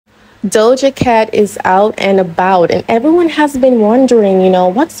Doja Cat is out and about, and everyone has been wondering,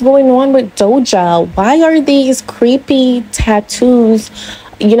 what's going on with Doja? Why are these creepy tattoos,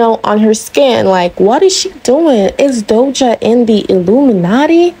 on her skin? Like, what is she doing? Is Doja in the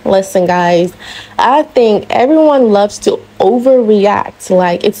Illuminati? Listen, guys, I think everyone loves to overreact.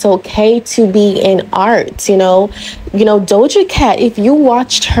 Like, it's okay to be in art, Doja Cat, if you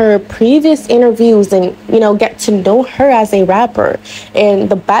watched her previous interviews and, get to know her as a rapper and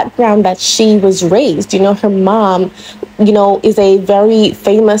the background that she was raised, her mom, is a very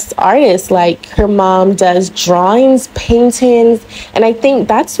famous artist. Like, her mom does drawings, paintings, and I think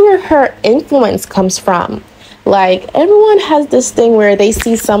that's where her influence comes from. Like, everyone has this thing where they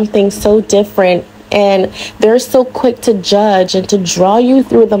see something so different and they're so quick to judge and to draw you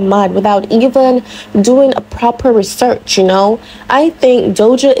through the mud without even doing a proper research. I think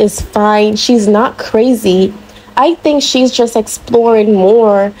Doja is fine. She's not crazy. I think she's just exploring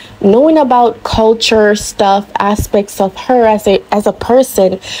more, knowing about culture stuff, aspects of her as a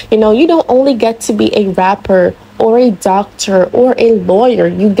person. You don't only get to be a rapper or a doctor or a lawyer.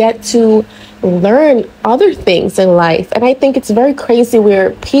 You get to learn other things in life. And I think it's very crazy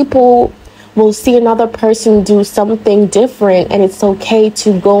where people will see another person do something different and it's okay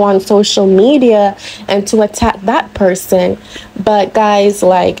to go on social media and to attack that person. But guys,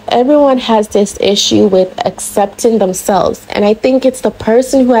 like, everyone has this issue with accepting themselves, and I think it's the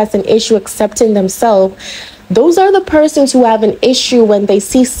person who has an issue accepting themselves. Those are the persons who have an issue when they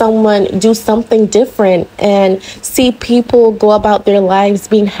see someone do something different and see people go about their lives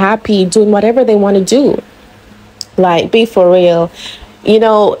being happy, doing whatever they want to do. Like, be for real.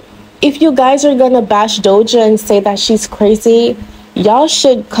 If you guys are gonna bash Doja and say that she's crazy, y'all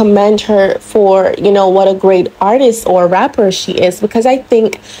should commend her for, what a great artist or rapper she is, because I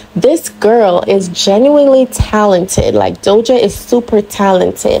think this girl is genuinely talented. Like, Doja is super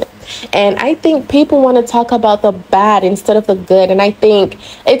talented. And I think people want to talk about the bad instead of the good. And I think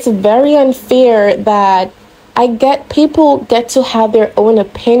it's very unfair that I get people get to have their own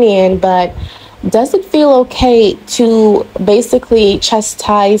opinion, but does it feel okay to basically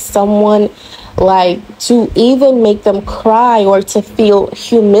chastise someone, like to even make them cry or to feel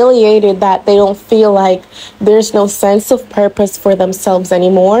humiliated that they don't feel like there's no sense of purpose for themselves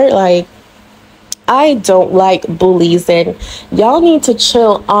anymore? Like, I don't like bullies, and y'all need to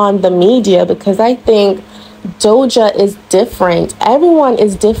chill on the media, because I think Doja is different. Everyone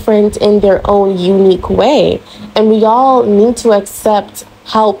is different in their own unique way, and we all need to accept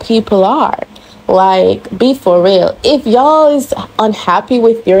how people are. Like, be for real. If y'all is unhappy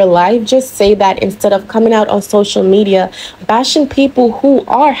with your life, just say that instead of coming out on social media bashing people who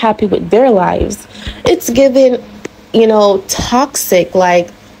are happy with their lives. It's given, toxic.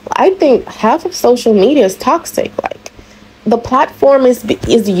 Like, I think half of social media is toxic. Like, the platform is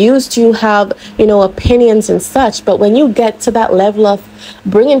used to have, opinions and such, but when you get to that level of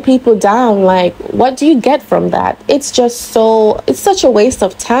bringing people down, like, what do you get from that? It's such a waste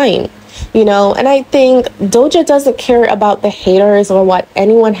of time. And I think Doja doesn't care about the haters or what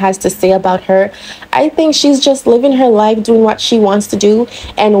anyone has to say about her. I think she's just living her life, doing what she wants to do.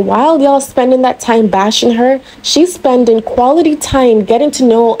 And while y'all spending that time bashing her, she's spending quality time getting to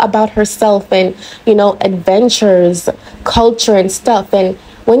know about herself and, adventures, culture and stuff. And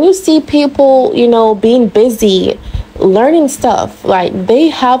when you see people, being busy, learning stuff, like, they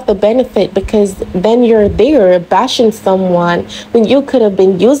have the benefit, because then you're there bashing someone when you could have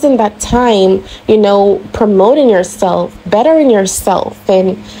been using that time, promoting yourself, bettering yourself.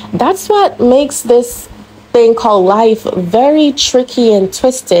 And that's what makes this thing called life very tricky and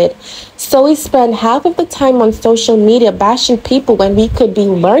twisted. So we spend half of the time on social media bashing people when we could be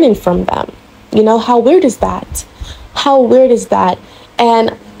learning from them. How weird is that? How weird is that?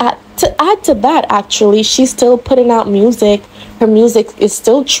 And to add to that, actually, she's still putting out music. Her music is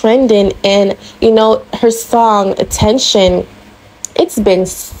still trending. And, her song, Attention, it's been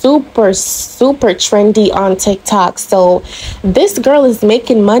super, super trendy on TikTok. So this girl is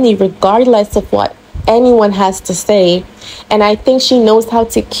making money regardless of what anyone has to say. And I think she knows how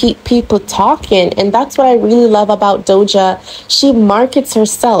to keep people talking. And that's what I really love about Doja. She markets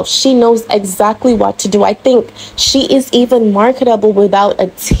herself. She knows exactly what to do. I think she is even marketable without a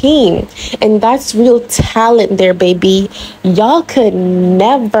team. And that's real talent there, baby. Y'all could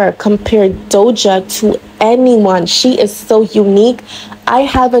never compare Doja to anyone. She is so unique. I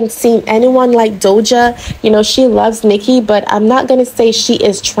haven't seen anyone like Doja. She loves Nicki, but I'm not going to say she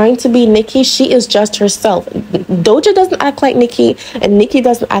is trying to be Nicki. She is just herself. Doja doesn't act like Nicki, and Nicki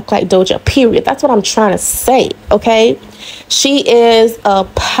doesn't act like Doja, period. That's what I'm trying to say, okay? She is a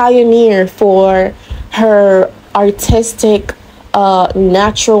pioneer for her artistic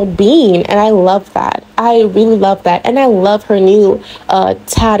natural being, and I love that. I really love that, and I love her new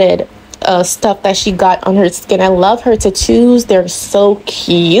tatted stuff that she got on her skin. I love her tattoos. They're so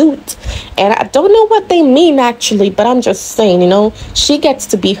cute, and I don't know what they mean actually, but I'm just saying, she gets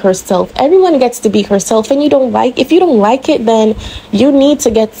to be herself. Everyone gets to be herself, and if you don't like it, then you need to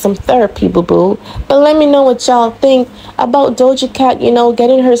get some therapy, boo boo. But let me know what y'all think about Doja Cat,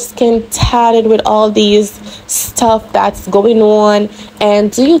 getting her skin tatted with all these stuff that's going on.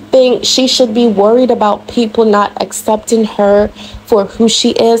 And do you think she should be worried about people not accepting her for who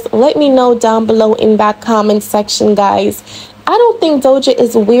she is? Let me know down below in that comment section, guys. I don't think Doja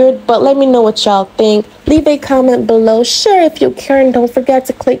is weird, but let me know what y'all think. Leave a comment below. Share if you care, and don't forget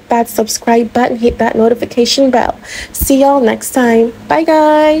to click that subscribe button, hit that notification bell. See y'all next time. Bye,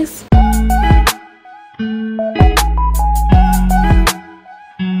 guys.